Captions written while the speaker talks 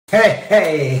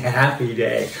Hey, happy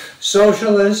day.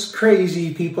 Socialists,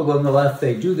 crazy people on the left,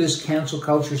 they do this cancel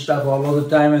culture stuff all the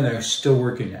time and they're still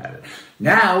working at it.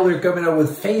 Now they're coming out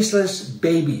with faceless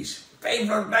babies.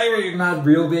 Faceless babies, not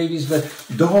real babies, but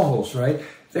dolls, right?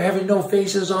 They're having no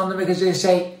faces on them because they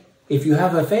say, if you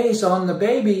have a face on the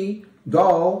baby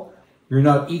doll, you're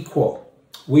not equal.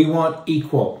 We want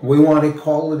equal. We want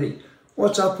equality.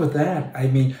 What's up with that? I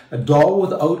mean, a doll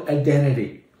without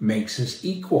identity makes us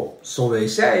equal. So they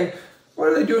say, what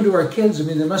are they doing to our kids? I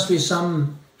mean, there must be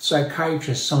some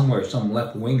psychiatrist somewhere, some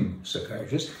left-wing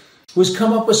psychiatrist, who's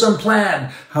come up with some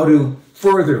plan how to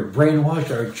further brainwash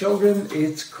our children.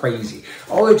 It's crazy.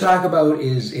 All they talk about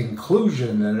is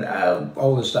inclusion and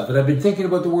all this stuff. And I've been thinking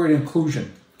about the word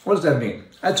inclusion. What does that mean?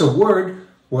 That's a word.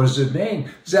 What does it mean?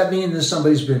 Does that mean that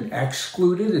somebody's been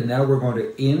excluded and now we're going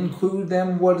to include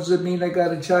them? What does it mean? I got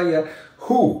to tell you,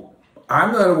 who?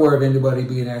 I'm not aware of anybody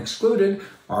being excluded.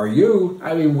 Are you?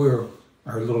 I mean, we're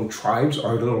our little tribes,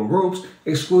 our little groups,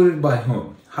 excluded by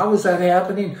whom? How is that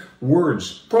happening?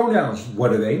 Words, pronouns,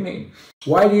 what do they mean?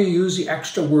 Why do you use the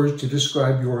extra words to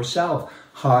describe yourself?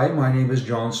 Hi, my name is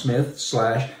John Smith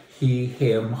 / he,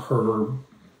 him, her,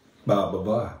 blah, blah,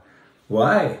 blah.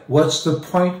 Why? What's the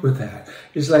point with that?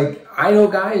 It's like, I know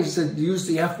guys that use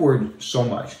the F word so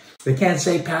much. They can't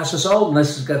say pass the salt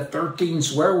unless it's got 13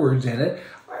 swear words in it.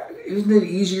 Isn't it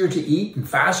easier to eat and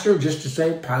faster just to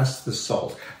say pass the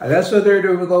salt? And that's what they're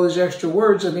doing with all these extra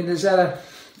words. I mean, is that a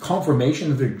confirmation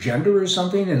of their gender or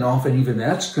something? And often even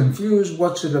that's confused.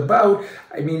 What's it about?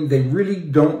 I mean, they really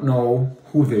don't know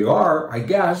who they are, I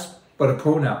guess, but a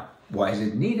pronoun. Why is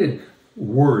it needed?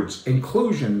 Words,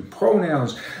 inclusion,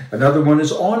 pronouns. Another one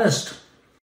is honest.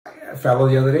 A fellow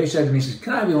the other day said to me, he said,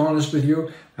 can I be honest with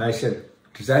you? And I said,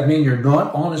 does that mean you're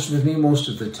not honest with me most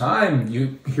of the time?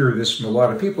 You hear this from a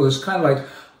lot of people. It's kind of like,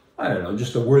 I don't know,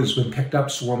 just a word that's been picked up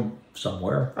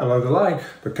somewhere along the line.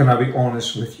 But can I be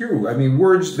honest with you? I mean,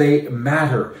 words, they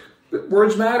matter.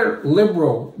 Words matter.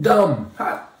 Liberal, dumb.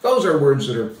 Those are words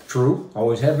that are true,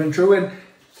 always have been true, and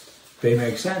they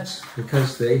make sense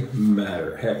because they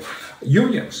matter. Hey,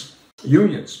 unions,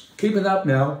 keeping up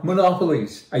now.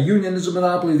 Monopolies. A union is a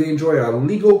monopoly. They enjoy a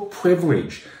legal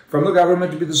privilege from the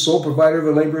government to be the sole provider of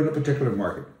the labor in a particular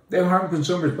market. They harm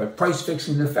consumers by price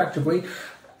fixing effectively.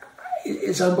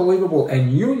 It's unbelievable.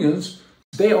 And unions,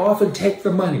 they often take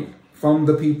the money from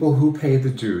the people who pay the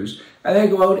dues, and they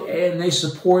go out and they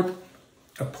support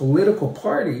a political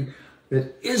party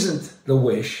that isn't the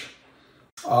wish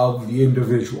of the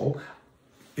individual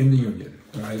in the union,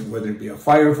 right? Whether it be a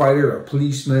firefighter or a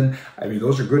policeman. I mean,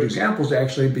 those are good examples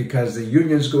actually, because the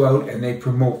unions go out and they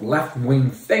promote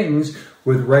left-wing things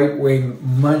with right-wing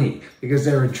money because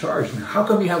they're in charge. Now, how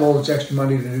come you have all this extra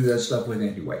money to do that stuff with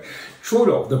anyway?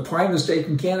 Trudeau, the Prime Minister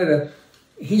in Canada,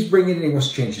 he's bringing in, he wants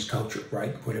to change his culture,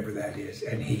 right? Whatever that is.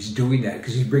 And he's doing that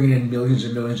because he's bringing in millions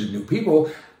and millions of new people.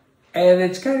 And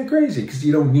it's kind of crazy because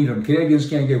you don't need them. Canadians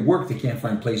can't get work. They can't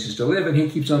find places to live. And he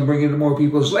keeps on bringing in more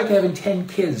people. It's like having 10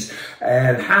 kids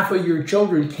and half of your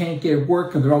children can't get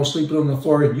work and they're all sleeping on the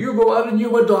floor. And you go out and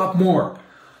you adopt more.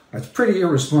 That's pretty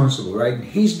irresponsible, right? And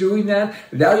he's doing that.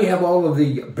 Now you have all of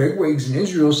the bigwigs in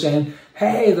Israel saying,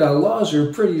 hey, the laws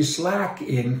are pretty slack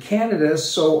in Canada.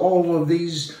 So all of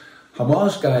these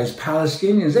Hamas guys,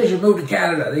 Palestinians, they should move to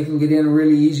Canada. They can get in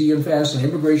really easy and fast. And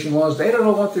immigration laws, they don't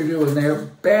know what they're doing there.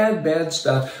 Bad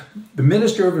stuff. The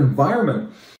Minister of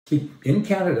Environment in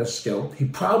Canada still, he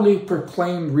proudly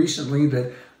proclaimed recently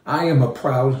that I am a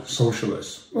proud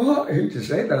socialist. Well, I hate to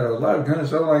say that out loud. It kind of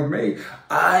sounds like me.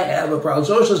 I am a proud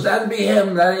socialist. That'd be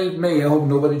him. That ain't me. I hope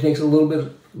nobody takes a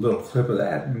little clip of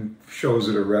that and shows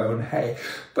it around. Hey,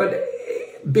 but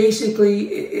basically,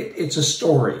 it's a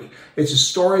story. It's a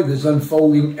story that's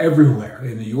unfolding everywhere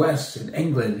in the U.S., in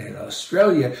England, in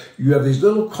Australia. You have these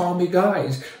little commie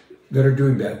guys that are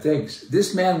doing bad things.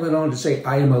 This man went on to say,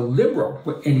 I am a liberal,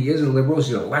 and he is a liberal.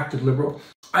 He's an elected liberal.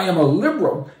 I am a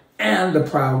liberal and a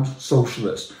proud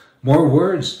socialist. More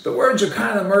words. The words are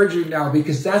kind of merging now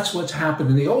because that's what's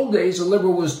happened. In the old days, a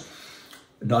liberal was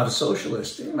not a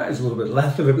socialist. He might be a little bit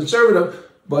left of a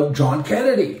conservative, but John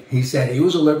Kennedy, he said he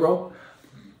was a liberal.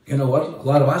 You know what? A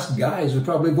lot of us guys would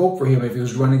probably vote for him if he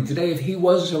was running today. If he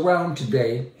was around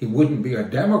today, he wouldn't be a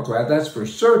Democrat, that's for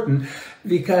certain,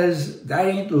 because that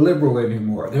ain't liberal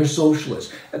anymore. They're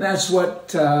socialists. And that's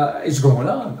what is going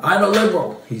on. I'm a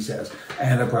liberal, he says,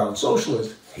 and a proud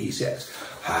socialist, he says.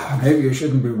 Maybe you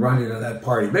shouldn't be running to that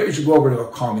party. Maybe you should go over to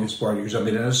a communist party or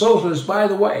something. And a socialist, by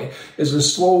the way, is a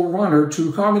slow runner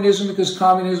to communism because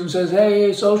communism says,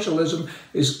 hey, socialism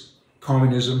is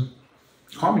communism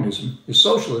Communism is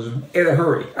socialism in a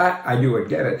hurry. I knew I'd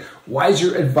get it.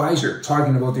 Wiser advisor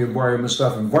talking about the environment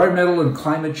stuff. Environmental and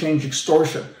climate change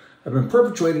extortion have been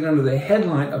perpetuated under the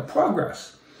headline of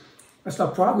progress. That's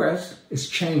not progress, it's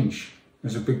change.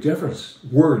 There's a big difference.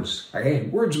 Words, okay?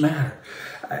 Words matter.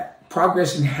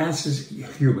 Progress enhances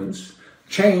humans.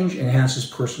 Change enhances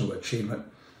personal achievement.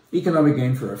 Economic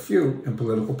gain for a few and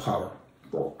political power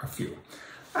for a few.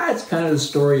 That's kind of the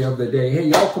story of the day. Hey,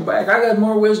 y'all come back. I got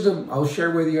more wisdom. I'll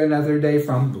share with you another day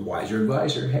from the Wiser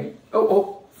Advisor. Hey,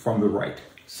 from the right.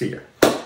 See ya.